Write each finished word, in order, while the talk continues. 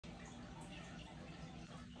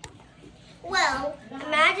Well,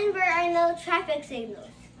 imagine there are no traffic signals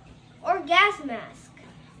or gas masks.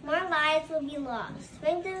 More lives will be lost.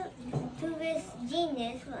 Thanks to this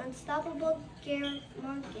genius, the unstoppable Garrett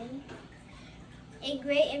Morgan, a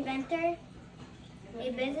great inventor,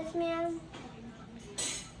 a businessman,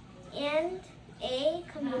 and a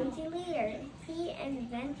community leader. He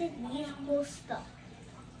invented these cool stuff.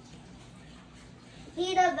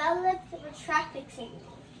 He developed the traffic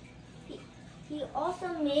signal. He also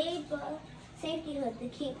made the safety hood to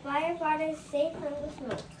keep firefighters safe from the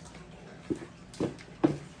smoke.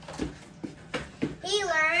 He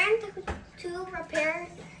learned to repair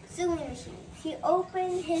sewing machines. He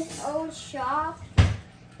opened his own shop,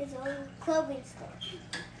 his own clothing store.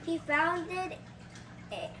 He founded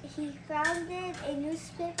a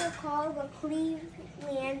newspaper called the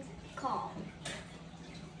Cleveland Call.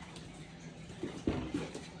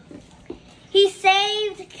 He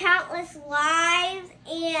saved countless lives,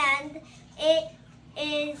 and it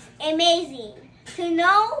is amazing to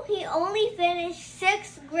know he only finished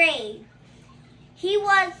 6th grade. He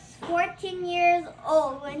was 14 years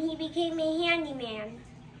old when he became a handyman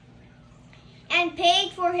and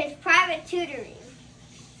paid for his private tutoring.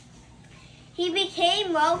 He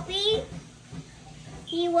became wealthy.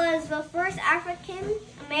 He was the first African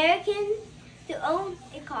American to own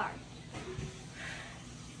a car.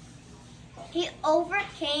 He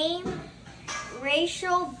overcame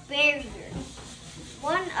racial barriers.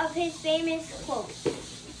 One of his famous quotes: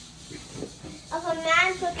 "If a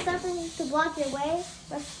man puts something to block your way,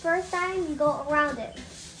 the first time you go around it.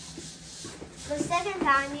 The second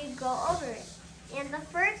time you go over it. And the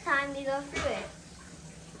first time you go through it."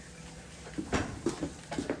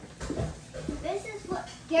 This is what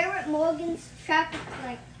Garrett Morgan's traffic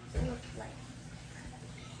lights look like.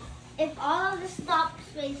 If all of the stops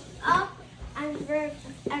faced up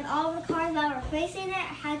and all the cars that were facing it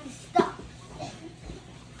had to stop.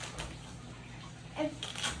 If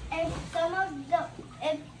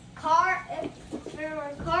there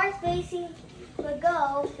were cars facing the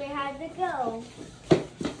go, they had to go.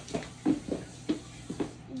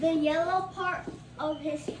 The yellow part of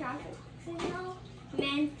his traffic signal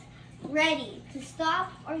meant ready to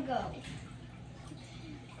stop or go.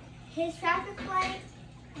 His traffic light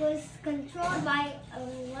was controlled by an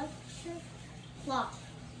electric clock.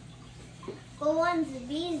 The ones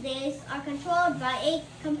these days are controlled by a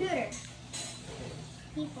computer.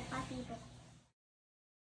 People.